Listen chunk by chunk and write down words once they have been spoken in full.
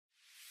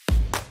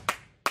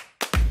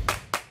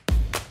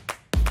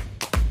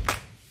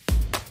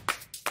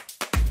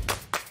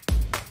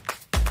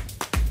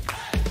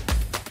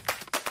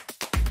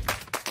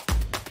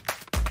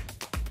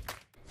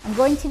I'm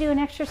going to do an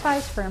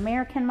exercise for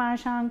American Mah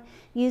Jongg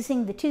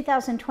using the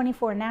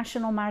 2024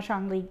 National Mah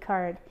Jongg League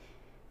card.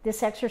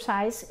 This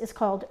exercise is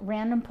called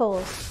random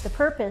pulls. The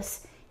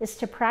purpose is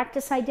to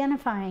practice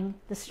identifying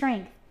the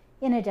strength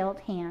in a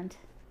dealt hand.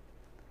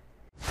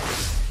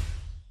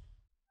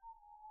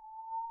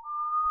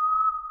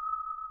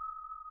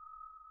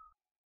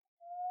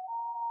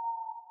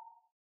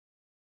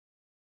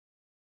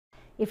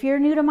 If you're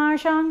new to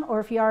Mahjong, or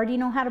if you already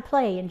know how to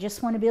play and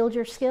just want to build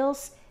your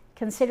skills,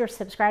 consider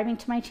subscribing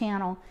to my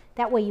channel.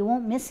 That way you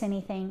won't miss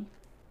anything.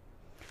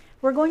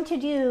 We're going to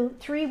do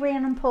 3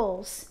 random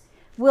pulls.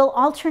 We'll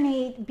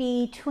alternate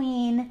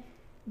between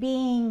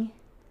being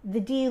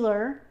the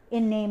dealer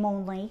in name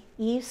only,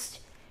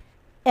 East,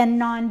 and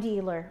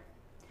non-dealer.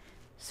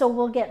 So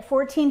we'll get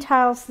 14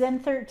 tiles, then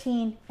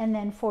 13, and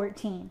then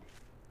 14.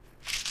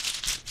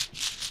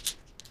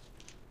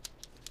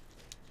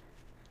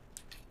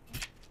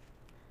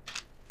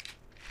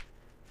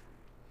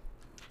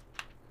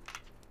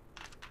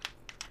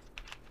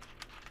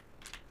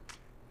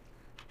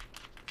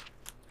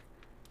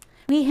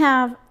 We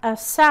have a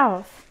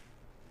south,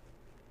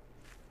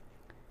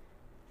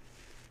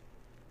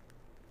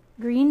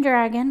 green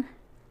dragon,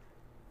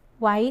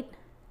 white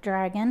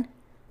dragon,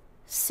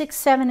 6,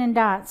 7 in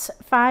dots,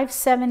 5,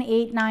 7,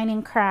 8, 9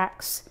 in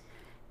cracks,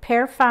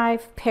 pair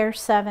 5, pair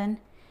 7,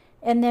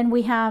 and then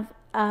we have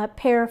a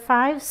pair of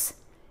 5s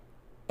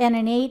and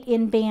an 8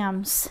 in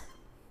bams,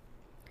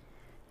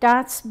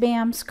 dots,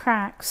 bams,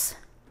 cracks,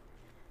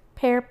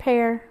 pair,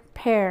 pair,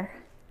 pair.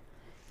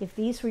 If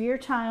these were your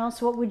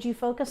tiles, what would you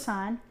focus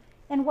on,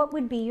 and what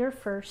would be your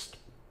first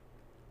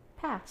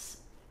pass?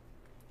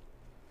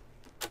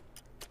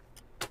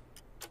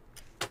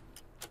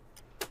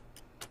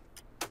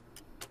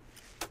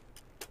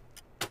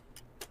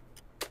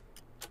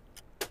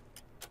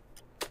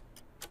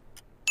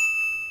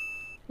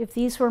 If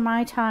these were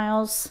my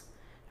tiles,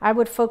 I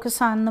would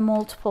focus on the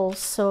multiples.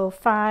 So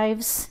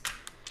 5s,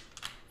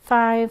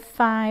 5,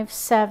 5,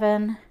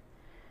 7,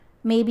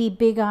 maybe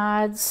big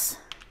odds,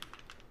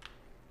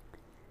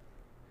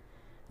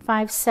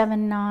 5,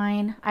 7,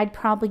 9. I'd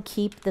probably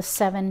keep the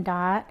 7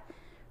 dot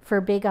for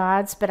big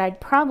odds, but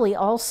I'd probably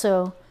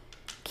also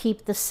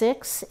keep the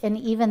 6 and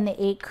even the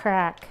 8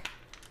 crack.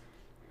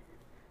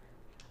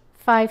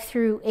 5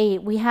 through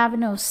 8. We have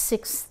no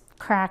 6th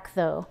crack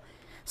though.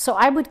 So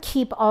I would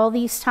keep all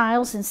these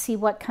tiles and see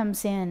what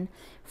comes in.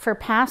 For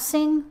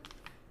passing,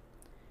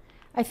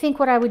 I think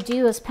what I would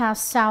do is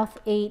pass south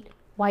 8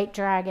 white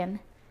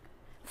dragon.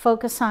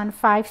 Focus on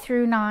 5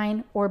 through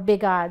 9 or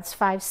big odds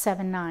 5,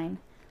 7, 9.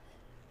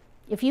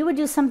 If you would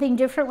do something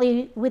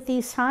differently with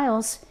these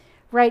tiles,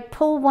 write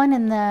pull 1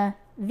 in the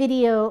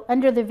video,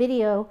 under the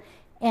video,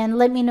 and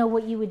let me know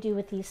what you would do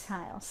with these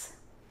tiles.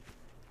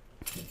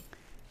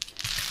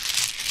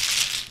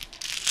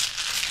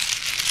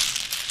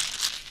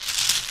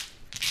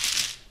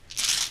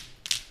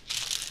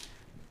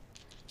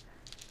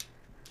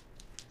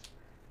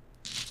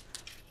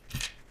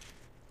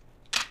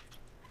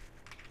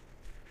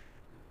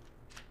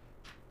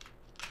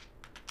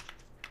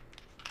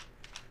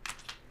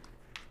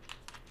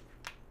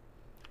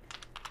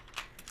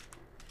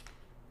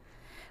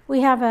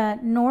 We have a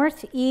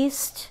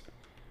northeast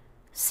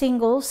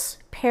singles,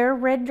 pair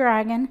red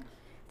dragon,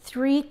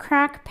 3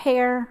 crack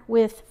pair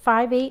with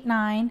 5, 8,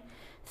 9,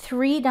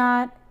 3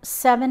 dot,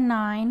 7,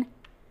 9,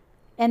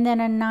 and then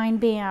a 9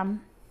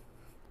 bam.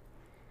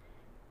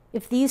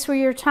 If these were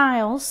your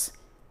tiles,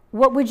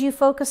 what would you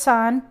focus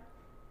on,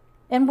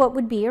 and what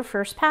would be your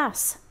first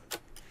pass?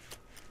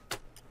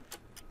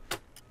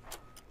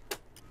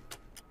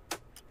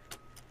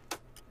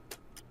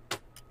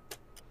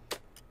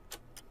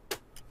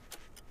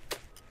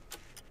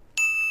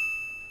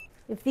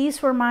 If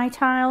these were my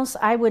tiles,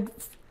 I would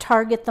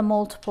target the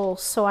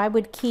multiples. So I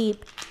would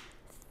keep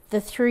the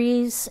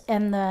 3s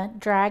and the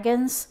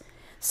dragons.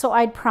 So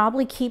I'd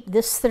probably keep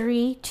this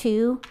 3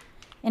 too,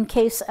 in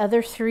case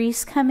other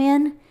 3s come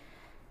in.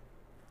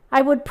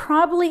 I would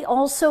probably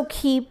also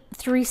keep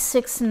 3,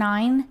 6,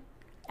 9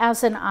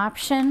 as an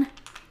option.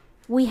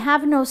 We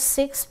have no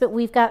 6, but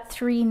we've got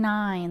 3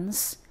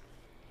 9s.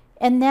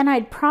 And then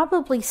I'd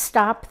probably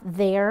stop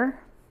there.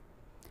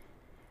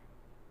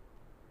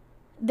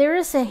 There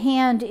is a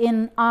hand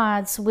in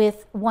odds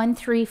with 1,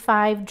 3,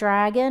 5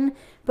 dragon,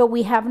 but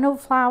we have no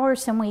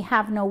flowers and we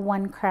have no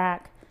 1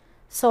 crack.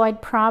 So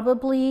I'd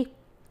probably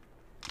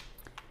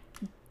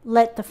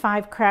let the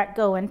 5 crack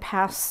go and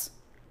pass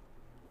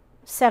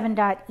 7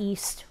 dot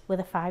east with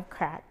a 5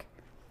 crack.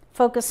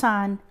 Focus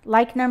on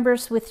like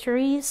numbers with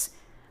 3s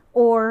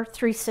or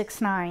 3, 6,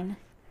 9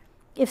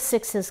 if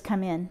 6s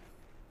come in.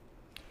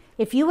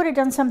 If you would have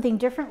done something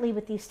differently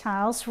with these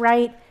tiles,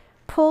 write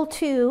pull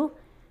 2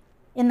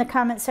 in the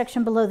comment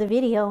section below the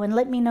video and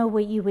let me know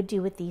what you would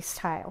do with these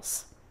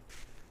tiles.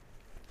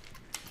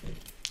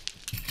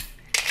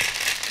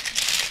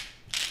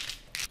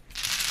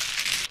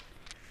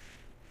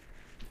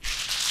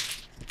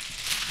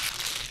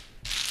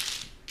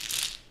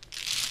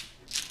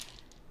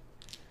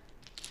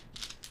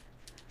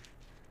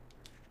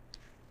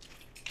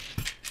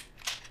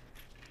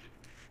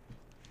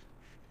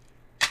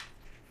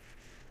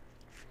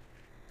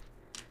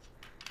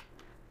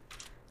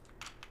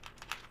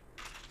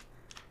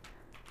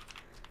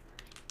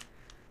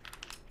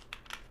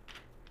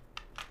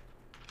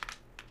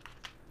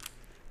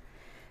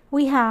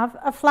 we have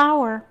a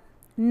flower,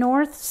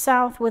 north,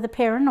 south with a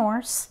pair of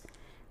norths,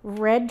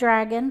 red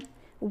dragon,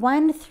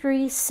 1,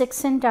 3,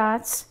 6 in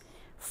dots,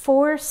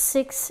 4,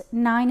 6,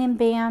 9 in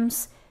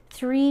bams,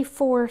 3,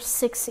 4,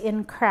 6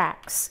 in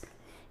cracks.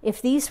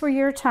 If these were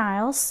your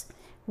tiles,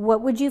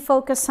 what would you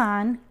focus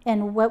on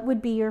and what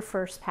would be your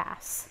first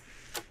pass?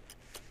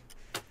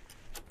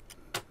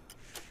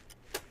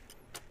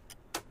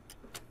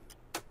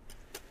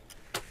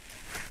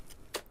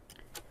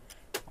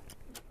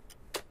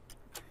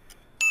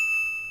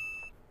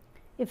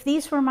 If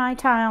these were my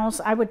tiles,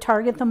 I would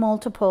target the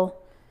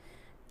multiple,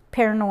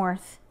 pair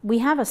north. We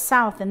have a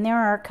south, and there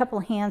are a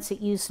couple hands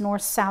that use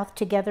north-south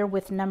together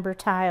with number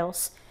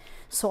tiles.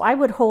 So I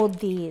would hold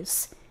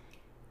these.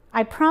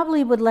 I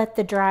probably would let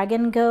the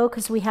dragon go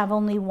because we have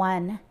only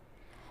one.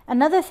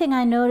 Another thing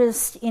I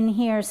noticed in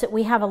here is that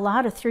we have a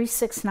lot of 3,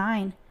 6,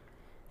 9.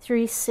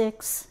 3,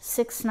 6,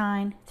 6,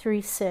 9,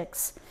 3,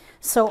 6.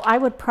 So I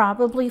would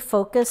probably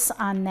focus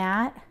on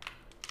that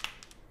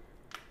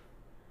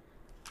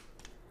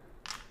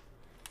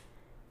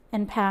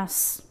and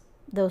pass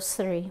those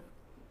 3.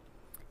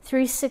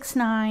 3, 6,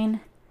 9,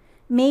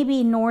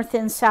 maybe north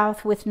and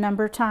south with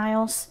number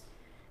tiles.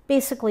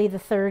 Basically the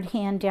third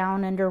hand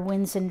down under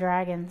winds and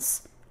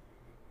dragons.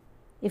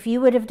 If you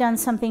would have done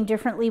something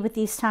differently with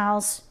these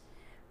tiles,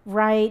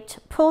 write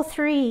pull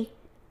 3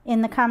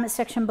 in the comment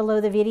section below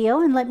the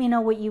video and let me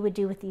know what you would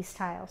do with these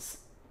tiles.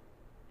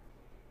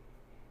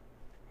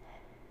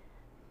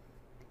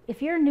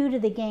 If you're new to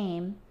the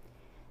game,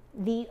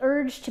 the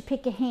urge to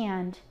pick a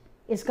hand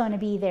is going to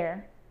be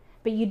there,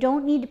 but you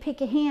don't need to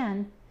pick a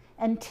hand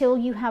until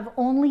you have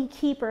only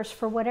keepers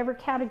for whatever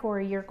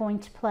category you're going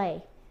to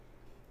play.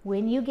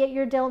 When you get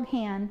your dealt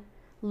hand,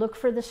 look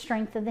for the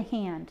strength of the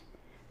hand.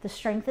 The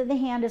strength of the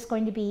hand is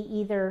going to be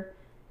either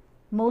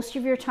most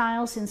of your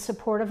tiles in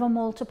support of a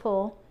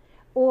multiple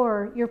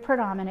or your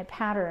predominant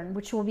pattern,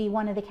 which will be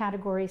one of the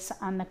categories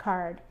on the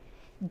card.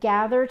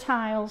 Gather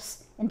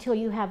tiles until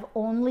you have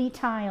only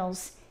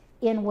tiles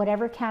in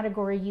whatever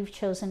category you've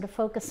chosen to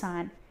focus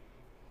on.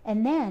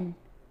 And then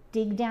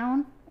dig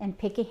down and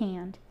pick a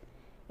hand.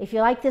 If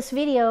you like this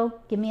video,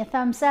 give me a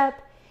thumbs up.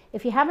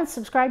 If you haven't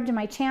subscribed to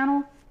my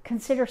channel,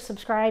 consider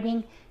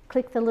subscribing.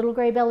 Click the little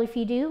gray bell if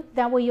you do.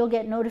 That way you'll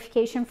get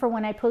notification for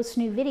when I post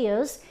new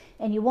videos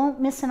and you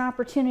won't miss an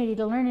opportunity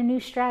to learn a new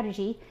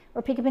strategy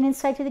or pick up an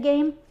insight to the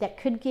game that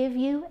could give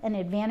you an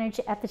advantage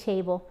at the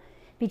table.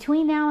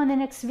 Between now and the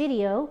next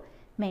video,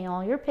 may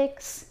all your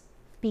picks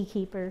be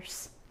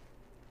keepers.